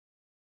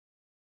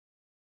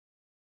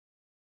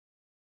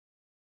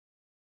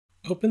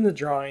Open the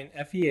drawing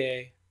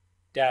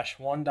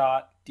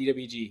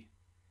FEA-1.dwg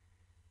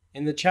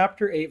in the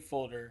Chapter 8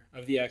 folder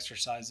of the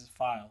exercises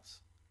files.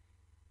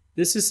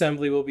 This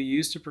assembly will be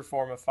used to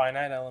perform a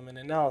finite element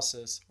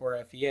analysis,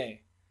 or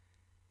FEA.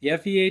 The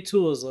FEA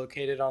tool is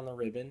located on the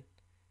Ribbon,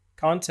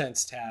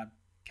 Contents tab,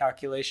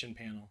 Calculation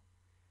panel.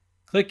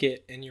 Click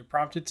it and you're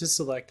prompted to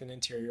select an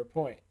interior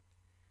point.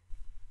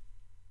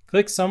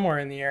 Click somewhere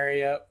in the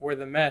area where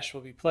the mesh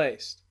will be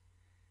placed.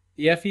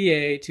 The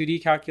FEA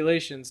 2D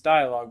Calculations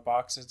dialog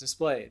box is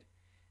displayed,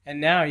 and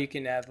now you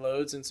can add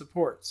loads and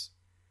supports.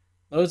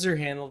 Loads are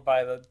handled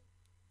by the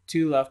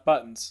two left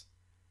buttons,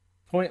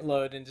 Point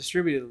Load and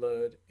Distributed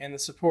Load, and the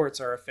supports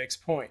are a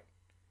fixed point,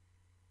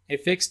 a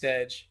fixed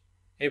edge,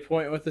 a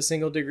point with a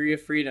single degree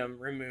of freedom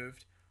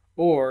removed,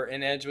 or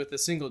an edge with a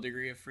single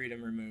degree of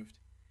freedom removed.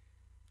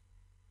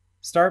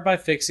 Start by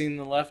fixing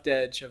the left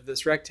edge of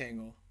this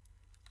rectangle.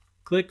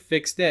 Click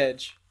Fixed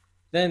Edge,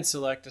 then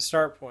select a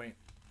start point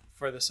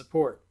for the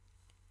support.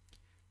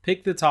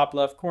 Pick the top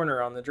left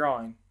corner on the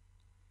drawing.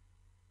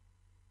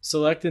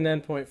 Select an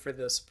endpoint for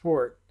the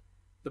support,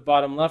 the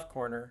bottom left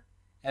corner,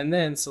 and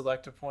then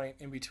select a point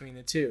in between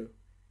the two.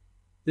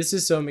 This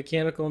is so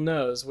Mechanical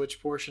knows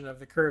which portion of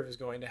the curve is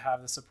going to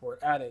have the support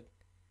added.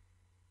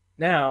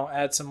 Now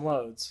add some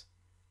loads.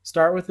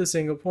 Start with a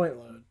single point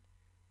load.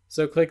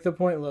 So click the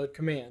point load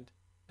command.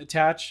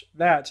 Attach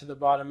that to the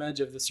bottom edge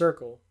of the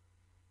circle.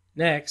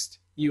 Next,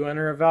 you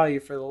enter a value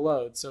for the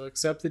load, so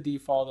accept the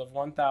default of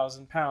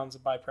 1,000 pounds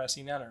by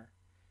pressing enter.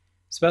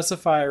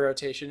 Specify a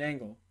rotation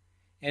angle,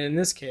 and in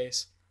this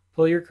case,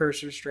 pull your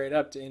cursor straight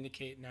up to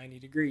indicate 90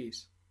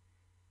 degrees.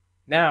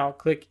 Now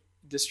click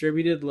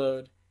Distributed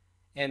Load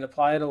and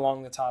apply it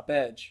along the top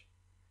edge.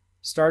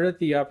 Start at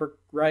the upper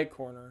right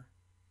corner,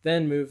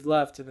 then move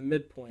left to the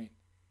midpoint.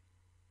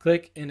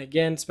 Click and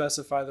again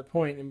specify the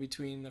point in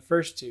between the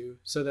first two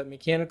so that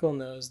Mechanical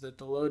knows that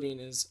the loading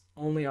is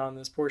only on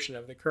this portion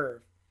of the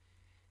curve.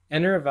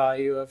 Enter a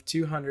value of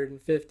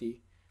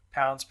 250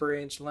 pounds per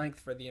inch length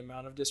for the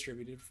amount of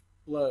distributed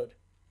load.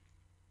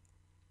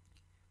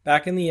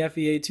 Back in the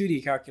FEA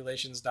 2D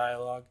Calculations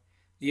dialog,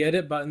 the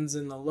edit buttons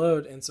in the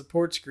Load and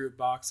Supports group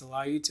box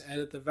allow you to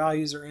edit the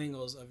values or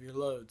angles of your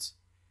loads,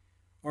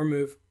 or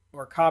move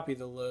or copy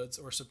the loads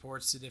or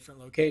supports to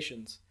different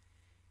locations.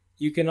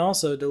 You can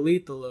also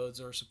delete the loads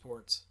or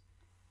supports.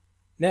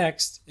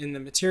 Next, in the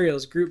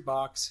Materials group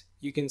box,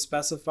 you can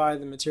specify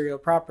the material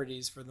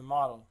properties for the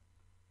model.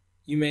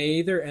 You may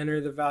either enter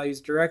the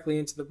values directly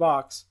into the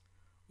box,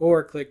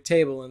 or click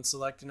Table and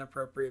select an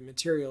appropriate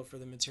material for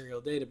the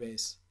material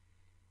database.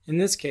 In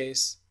this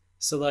case,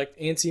 select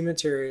ANSI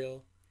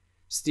Material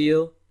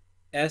Steel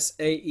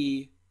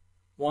SAE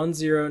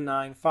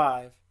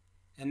 1095,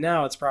 and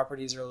now its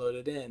properties are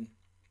loaded in.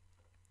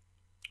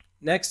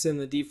 Next, in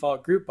the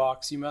default group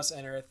box, you must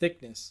enter a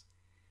thickness.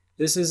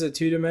 This is a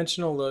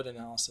two-dimensional load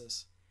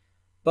analysis,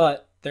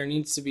 but there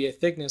needs to be a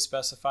thickness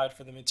specified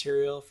for the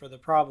material for the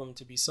problem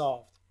to be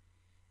solved.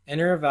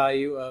 Enter a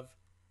value of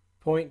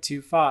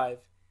 0.25.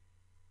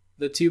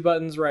 The two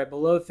buttons right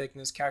below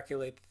thickness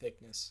calculate the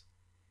thickness.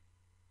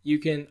 You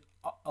can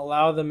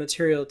allow the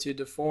material to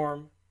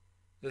deform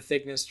the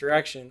thickness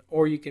direction,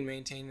 or you can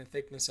maintain the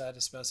thickness at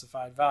a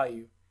specified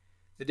value.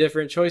 The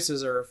different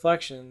choices are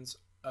reflections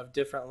of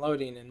different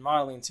loading and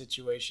modeling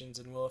situations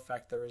and will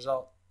affect the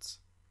results.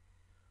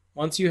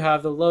 Once you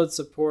have the load,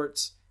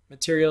 supports,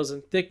 materials,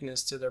 and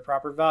thickness to their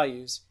proper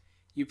values,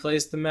 you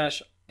place the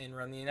mesh and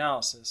run the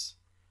analysis.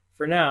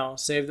 For now,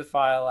 save the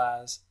file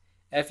as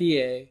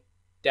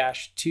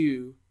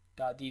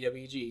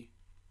FEA-2.dwg.